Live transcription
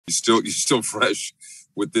you're still fresh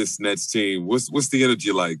with this Nets team. What's the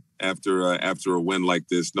energy like after a win like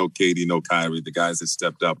this? No Katie, no Kyrie, the guys that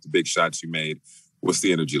stepped up, the big shots you made. What's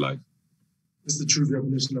the energy like? It's the true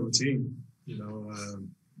definition of a team.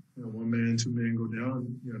 One man, two men go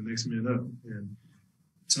down, next man up. And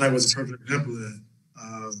tonight was a perfect example of that.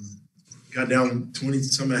 Got down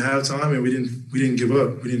 20-something at halftime, and we didn't give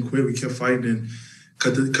up. We didn't quit. We kept fighting and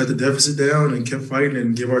cut the deficit down and kept fighting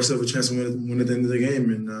and give ourselves a chance to win at the end of the game.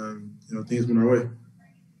 And things went our way.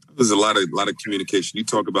 There's a lot of communication. You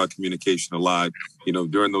talk about communication a lot.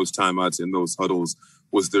 During those timeouts in those huddles,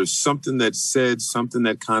 was there something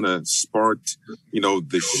that kind of sparked,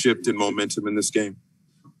 the shift in momentum in this game?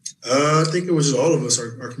 I think it was just all of us,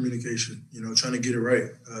 our communication. Trying to get it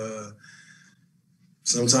right.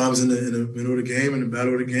 Sometimes in the middle of the game, in the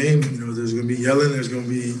battle of the game, there's going to be yelling. There's going to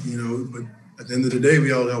be, but at the end of the day,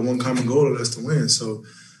 we all got one common goal, and that's to win. So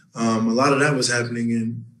a lot of that was happening,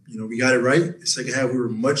 and we got it right. The second half, we were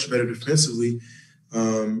much better defensively.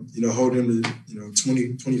 Holding them to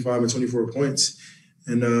 20, 25, and 24 points,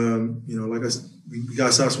 and like I said, we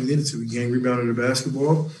got shots when we needed to. We gang rebounded the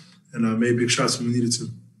basketball, and made big shots when we needed to.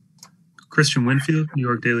 Christian Winfield, New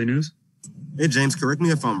York Daily News. Hey, James, correct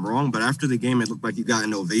me if I'm wrong, but after the game, it looked like you got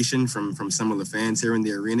an ovation from some of the fans here in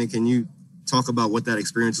the arena. Can you talk about what that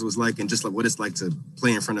experience was like and just like what it's like to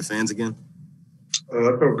play in front of fans again?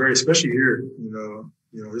 I felt great, especially here.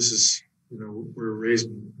 This is, we're raised,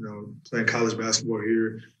 playing college basketball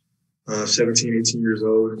here, 17, 18 years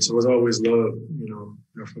old. And so it's always love,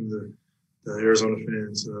 from the Arizona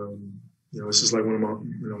fans. It's just like one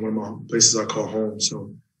of my places I call home.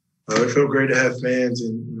 So it felt great to have fans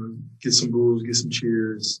and, get some boos, get some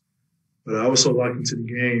cheers. But I was so locked into the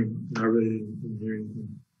game, I really didn't hear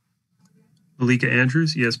anything. Malika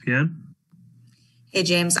Andrews, ESPN. Hey,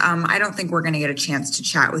 James, I don't think we're going to get a chance to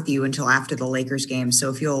chat with you until after the Lakers game. So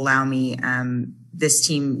if you'll allow me, this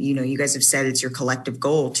team, you guys have said it's your collective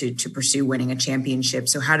goal to pursue winning a championship.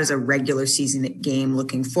 So how does a regular season game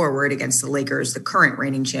looking forward against the Lakers, the current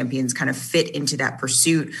reigning champions, kind of fit into that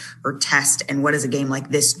pursuit or test? And what does a game like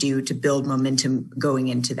this do to build momentum going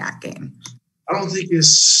into that game? I don't think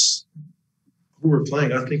it's who we're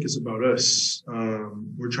playing. I think it's about us.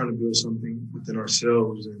 We're trying to build something within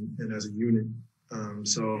ourselves and as a unit.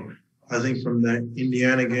 So I think from that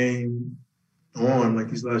Indiana game on, like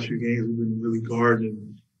these last few games, we've been really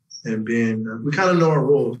guarding and being, we kind of know our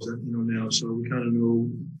roles, now. So we kind of know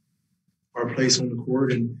our place on the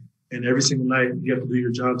court and every single night you have to do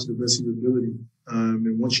your job to the best of your ability.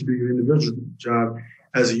 And once you do your individual job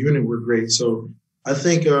as a unit, we're great. So I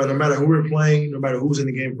think no matter who we're playing, no matter who's in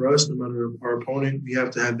the game for us, no matter our opponent, we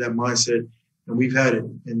have to have that mindset, and we've had it.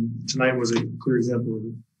 And tonight was a clear example of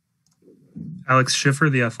it. Alex Schiffer,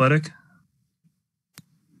 The Athletic.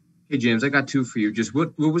 Hey, James, I got two for you. Just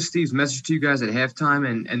what was Steve's message to you guys at halftime?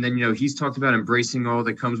 And then, he's talked about embracing all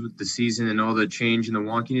that comes with the season and all the change and the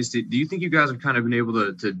wonkiness. Do you think you guys have kind of been able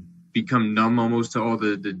to become numb almost to all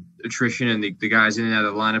the attrition and the guys in and out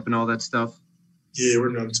of the lineup and all that stuff? Yeah, we're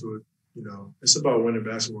numb to it. It's about winning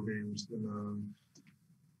basketball games. And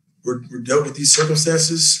we're dealt with these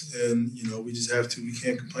circumstances, and, we just have to – we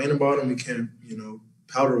can't complain about them. We can't,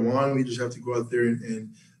 powder wine. We just have to go out there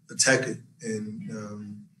and attack it.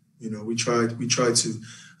 And, we try to,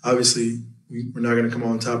 obviously we're not going to come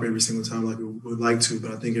on top every single time like we would like to,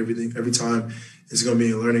 but I think every time is going to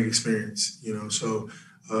be a learning experience, So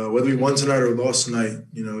whether we won tonight or lost tonight,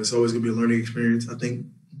 it's always going to be a learning experience. I think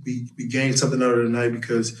we gained something out of the night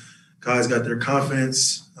because guys got their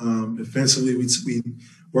confidence. Defensively, we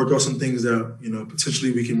worked on some things that,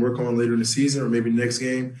 potentially we can work on later in the season or maybe next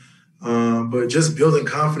game. But just building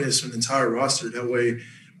confidence from the entire roster. That way,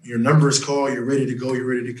 your number is called, you're ready to go, you're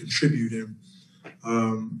ready to contribute.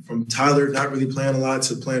 And from Tyler not really playing a lot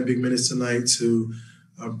to playing big minutes tonight to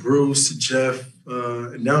Bruce to Jeff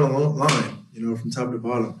and down the line, from top to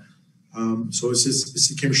bottom. So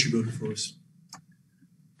it's a chemistry builder for us.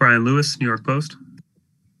 Brian Lewis, New York Post.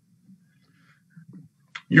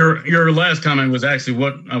 Your last comment was actually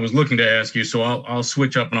what I was looking to ask you, so I'll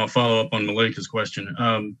switch up and I'll follow up on Malika's question.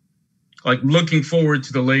 Looking forward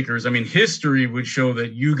to the Lakers, history would show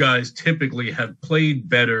that you guys typically have played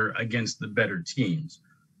better against the better teams.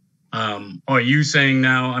 Are you saying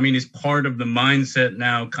now, is part of the mindset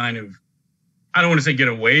now kind of, I don't want to say get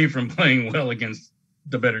away from playing well against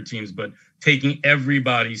the better teams, but taking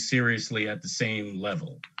everybody seriously at the same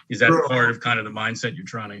level? Is that part of kind of the mindset you're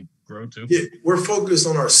trying to grow to? Yeah, we're focused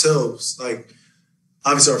on ourselves.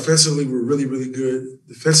 Obviously, offensively, we're really, really good.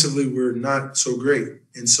 Defensively, we're not so great.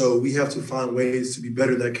 And so we have to find ways to be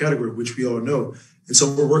better in that category, which we all know. And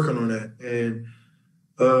so we're working on that. And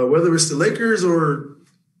whether it's the Lakers or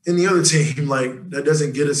any other team, like that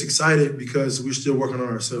doesn't get us excited because we're still working on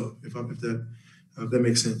ourselves. If that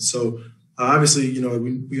makes sense. So obviously, you know,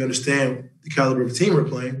 we understand the caliber of the team we're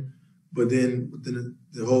playing, but then within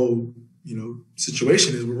the whole, you know,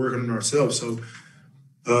 situation is we're working on ourselves. So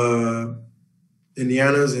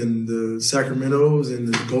Indiana's and the Sacramento's and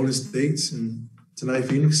the Golden States and tonight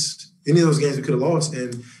Phoenix, any of those games we could have lost,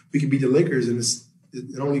 and we can beat the Lakers, and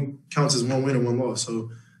it only counts as one win and one loss.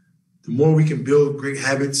 So the more we can build great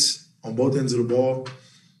habits on both ends of the ball,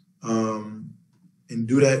 and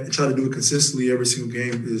do that and try to do it consistently every single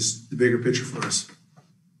game is the bigger picture for us.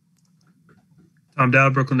 Tom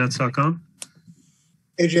Dowd, BrooklynNets.com.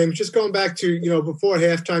 Hey, James, just going back to, you know, before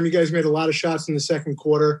halftime, you guys made a lot of shots in the second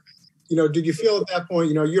quarter. You know, did you feel at that point,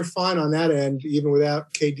 you know, you're fine on that end, even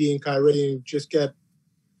without KD and Kyrie, and just get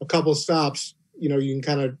a couple stops, you know, you can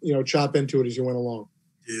kind of, you know, chop into it as you went along?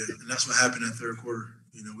 Yeah, and that's what happened in that third quarter.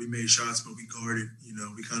 You know, we made shots, but we guarded. You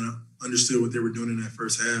know, we kind of understood what they were doing in that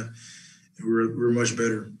first half, and we were much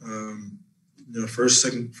better. You know, first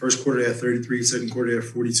quarter they had 33, second quarter they had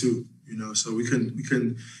 42. You know, so we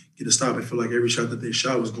couldn't get a stop. I feel like every shot that they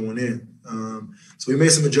shot was going in. So we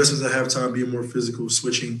made some adjustments at halftime, being more physical,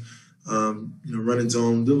 switching, you know, running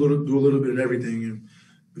zone, do a little bit of everything, and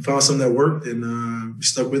we found something that worked, and we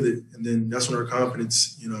stuck with it. And then that's when our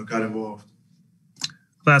confidence, you know, got involved.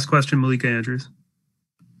 Last question, Malika Andrews.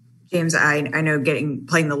 James, I know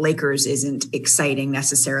playing the Lakers isn't exciting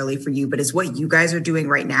necessarily for you, but is what you guys are doing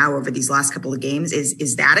right now over these last couple of games,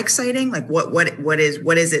 is that exciting? Like what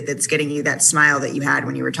is it that's getting you that smile that you had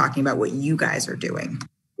when you were talking about what you guys are doing?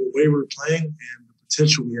 The way we're playing and the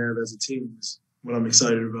potential we have as a team is what I'm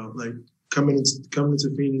excited about. Like coming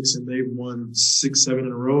into Phoenix, and they've won 6, 7 in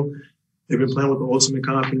a row. They've been playing with the ultimate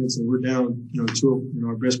confidence, and we're down, you know, 2 of, you know,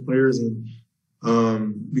 our best players, and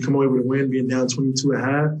we come away with a win, being down 22 at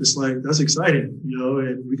half. It's like, that's exciting, you know,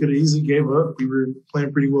 and we could have easily gave up. We were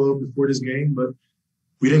playing pretty well before this game, but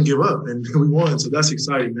we didn't give up, and we won. So that's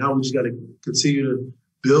exciting. Now we just got to continue to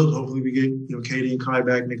build. Hopefully we get, you know, KD and Kai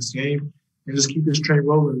back next game, and just keep this train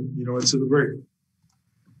rolling, you know, into the break.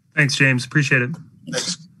 Thanks, James. Appreciate it.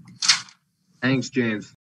 Thanks. Thanks, James.